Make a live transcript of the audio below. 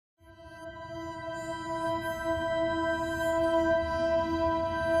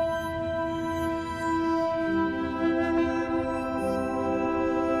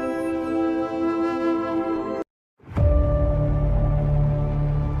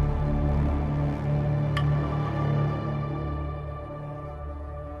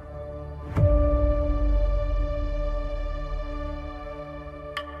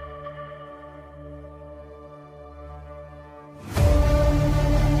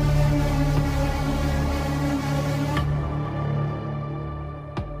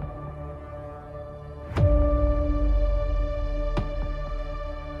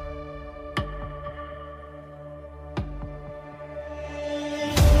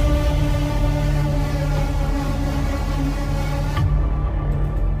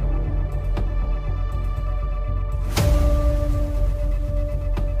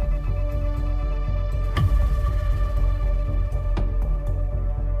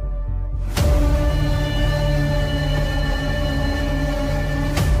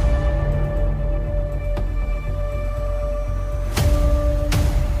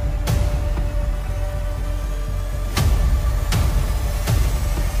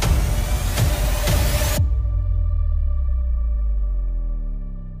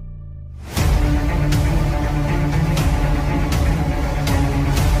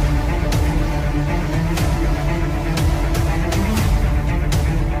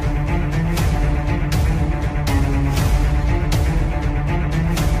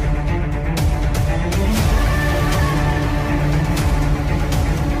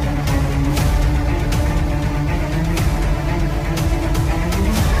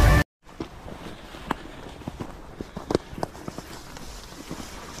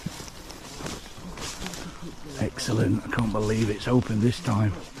can't believe it's open this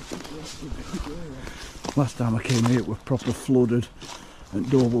time. Last time I came here it was proper flooded and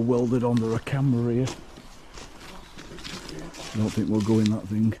door were welded under a camera here. I don't think we'll go in that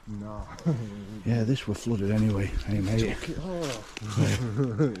thing. No. Yeah, this were flooded anyway. Hey mate.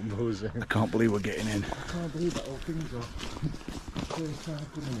 I can't believe we're getting in. I can't believe that whole thing's off. First time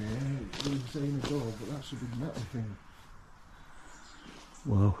coming here, we were saying a door, but that's a big metal thing.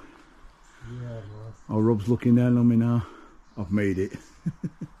 Wow. Yeah, well. Oh, Rob's looking down on me now. I've made it.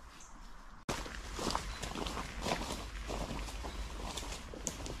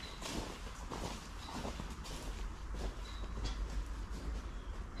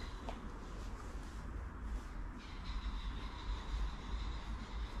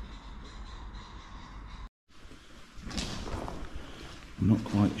 I'm not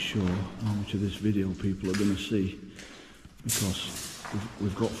quite sure how much of this video people are going to see because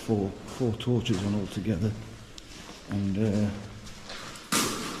we've got four torches on altogether, and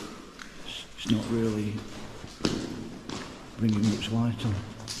it's not really bringing much light on.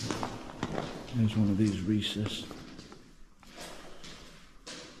 There's one of these recesses.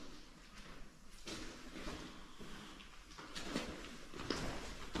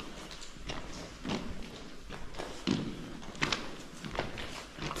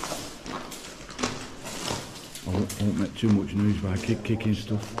 I won't make too much noise by kicking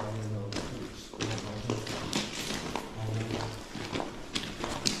stuff.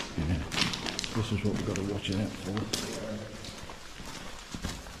 Yeah, this is what we've got to watch out for.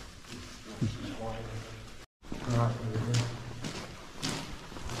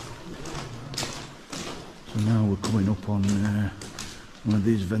 So now we're coming up on one of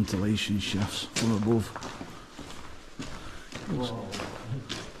these ventilation shafts from above. Whoa.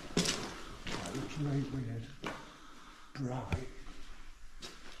 That looks right weird. Dry.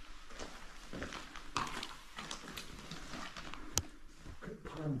 Look at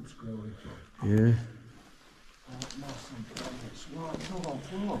plants growing. Yeah.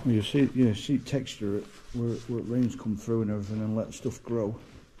 Well, you see texture where it rains come through and everything and let stuff grow.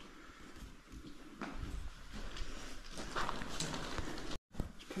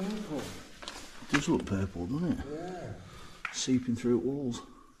 it's purple. It does look purple, doesn't it? Yeah. Seeping through walls.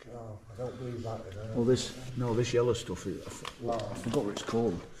 Oh, I don't believe that. Well, this yellow stuff, I forgot what it's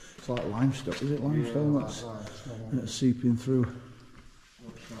called. It's like limestone. Is it limestone? Yeah, that's seeping through.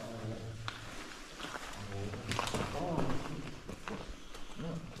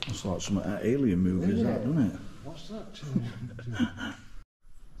 It's like some alien movie, is that, doesn't it? What's that?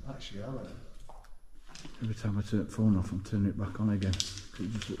 That's yellow. Every time I turn the phone off, I'm turning it back on again.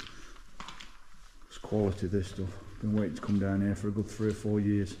 It's quality, this stuff. Been waiting to come down here for a good 3 or 4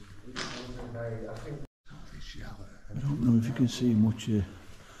 years. I don't know if you can see much of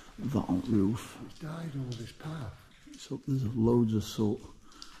that on the roof. It's dyed all this path. So there's loads of salt.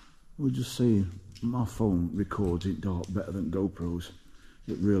 We're just saying, my phone records it dark better than GoPro's.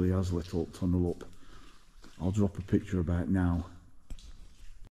 It really has lit up, tunnel up. I'll drop a picture about it now.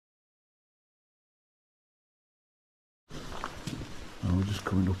 And we're just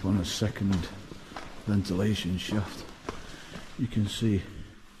coming up on a second ventilation shaft. You can see,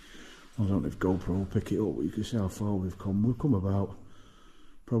 I don't know if GoPro will pick it up, but you can see how far we've come. We've come about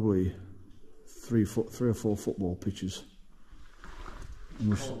probably 3 or 4 football pitches.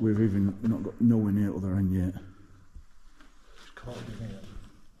 And we've even not got nowhere near the other end yet. It's cold, isn't it?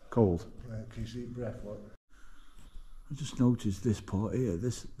 Cold. Yeah, can you see breath? What? I just noticed this part here.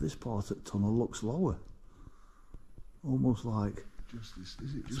 This part of the tunnel looks lower. Almost like just this.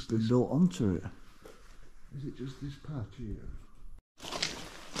 Is it it's just been this? built onto it. Is it just this patch here?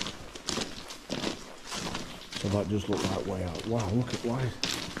 So that just looked like way out. Wow, look at why.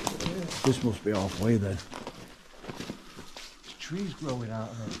 Yeah. This must be halfway then. There's trees growing out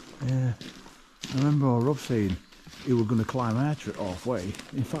of it. Yeah. I remember Rob saying he was going to climb out it halfway.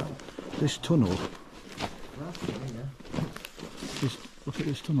 In fact, this tunnel. Look at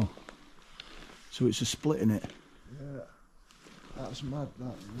this tunnel. So it's a split in it. Yeah. That's mad,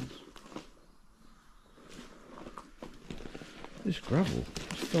 that is. This gravel,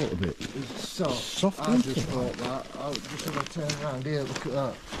 it's felt a bit It's soft. I isn't just it? thought that. Oh, just if I turn around here, look at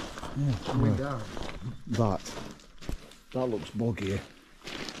that. Yeah, Coming down. That looks boggier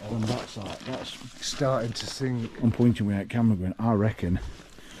than that side. That's Starting to sink. I'm pointing with that camera going, I reckon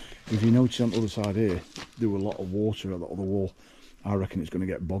if you notice on the other side here there were a lot of water at the other wall. I reckon it's going to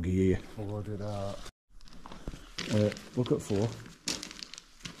get boggy here. Flooded out. Look at 4.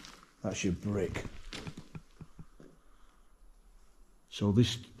 That's your brick. So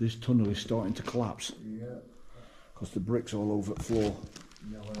this tunnel is starting to collapse. Yeah. Because the brick's all over the floor.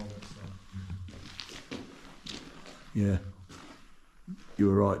 No, Yeah, you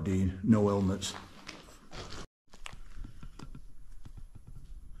were right, Dean, no helmets.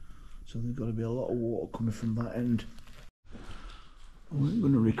 So there's got to be a lot of water coming from that end. I wasn't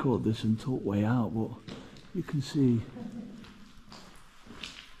going to record this until way out, but you can see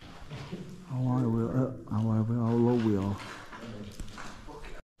how high we are, how low we are.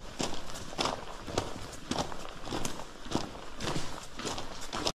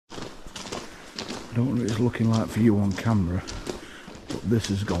 I don't know what it's looking like for you on camera, but this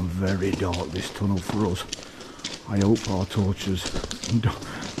has gone very dark, this tunnel for us. I hope our torches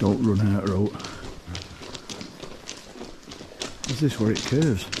don't run out of rope. Is this where it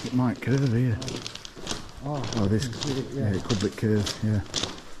curves? It might curve here. Oh, this, yeah, it could be curved, yeah.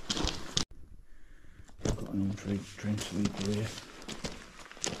 I've got an untrained sleeper here.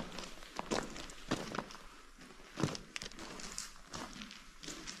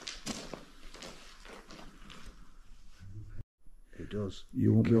 It does.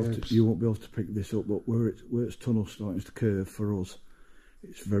 You won't be able to pick this up, but where it's tunnel starting to curve for us,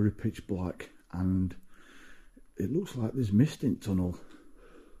 it's very pitch black, and it looks like there's mist in tunnel.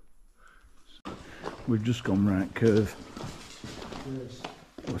 We've just gone right curve. Yes.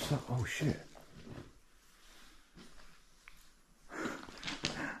 What's that? Oh shit! I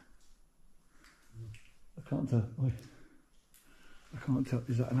can't tell. I can't tell.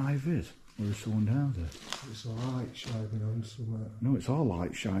 Is that an high-vis or is someone down there? It's a light shining on somewhere. No, it's our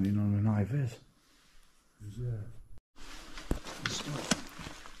light shining on an high-vis. Is it? It's not.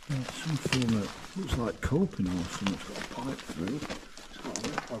 Yeah, it's some form of, looks like coping or something. It's got a pipe through. It's got a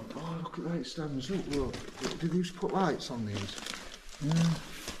red one. Oh, look at that, it stands up. Look. Did you put lights on these? Yeah.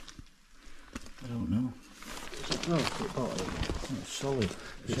 I don't know. It's a broke at bottom. It's solid.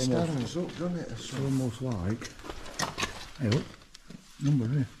 It stands up, doesn't it? It's almost like. Hey, look. Number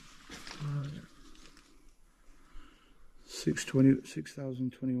here. Right.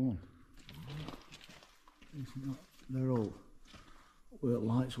 6021. They're all where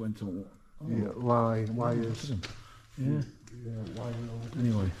lights went on. Oh. Yeah, wires. Yeah. Yeah, wire.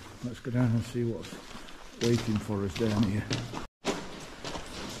 Anyway, let's go down and see what's waiting for us down here.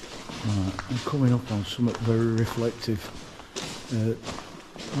 Right, I'm coming up on something very reflective. I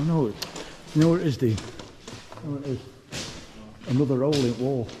know it. You know what it is, Dean? You know what it is? Another rolling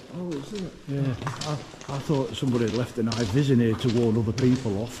wall. Oh, is it? Yeah. I thought somebody had left an high-vis in here to warn other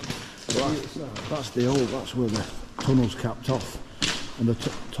people off. That's the old. That's where the tunnel's capped off, and the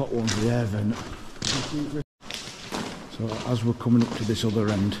top one's the air vent. So as we're coming up to this other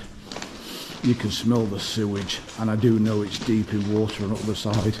end, you can smell the sewage, and I do know it's deep in water on the other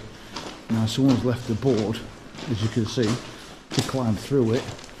side. Now someone's left the board, as you can see, to climb through it,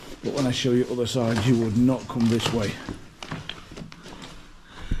 but when I show you the other side, you would not come this way.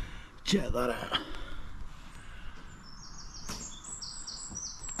 Check that out.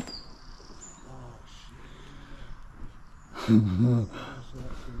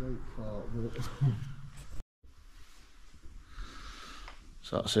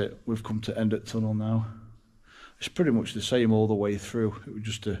 So that's it, we've come to end at tunnel now. It's pretty much the same all the way through. It was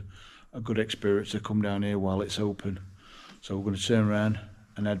just a good experience to come down here while it's open. So we're going to turn around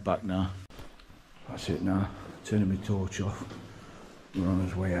and head back now. That's it now, turning my torch off. We're on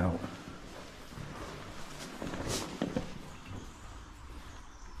his way out.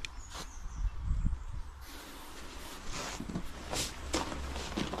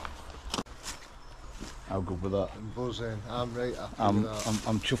 How good with that? I'm buzzing. I'm right happy I'm with that.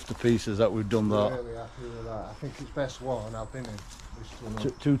 I'm chuffed to pieces that we've done that. Really happy with that. I think it's best one I've been in this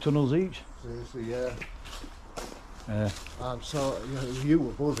tunnel. Two tunnels each? Seriously, yeah. Yeah. I'm so you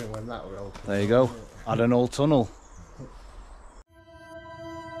were buzzing when that were open. There you go. Haddon Hall tunnel.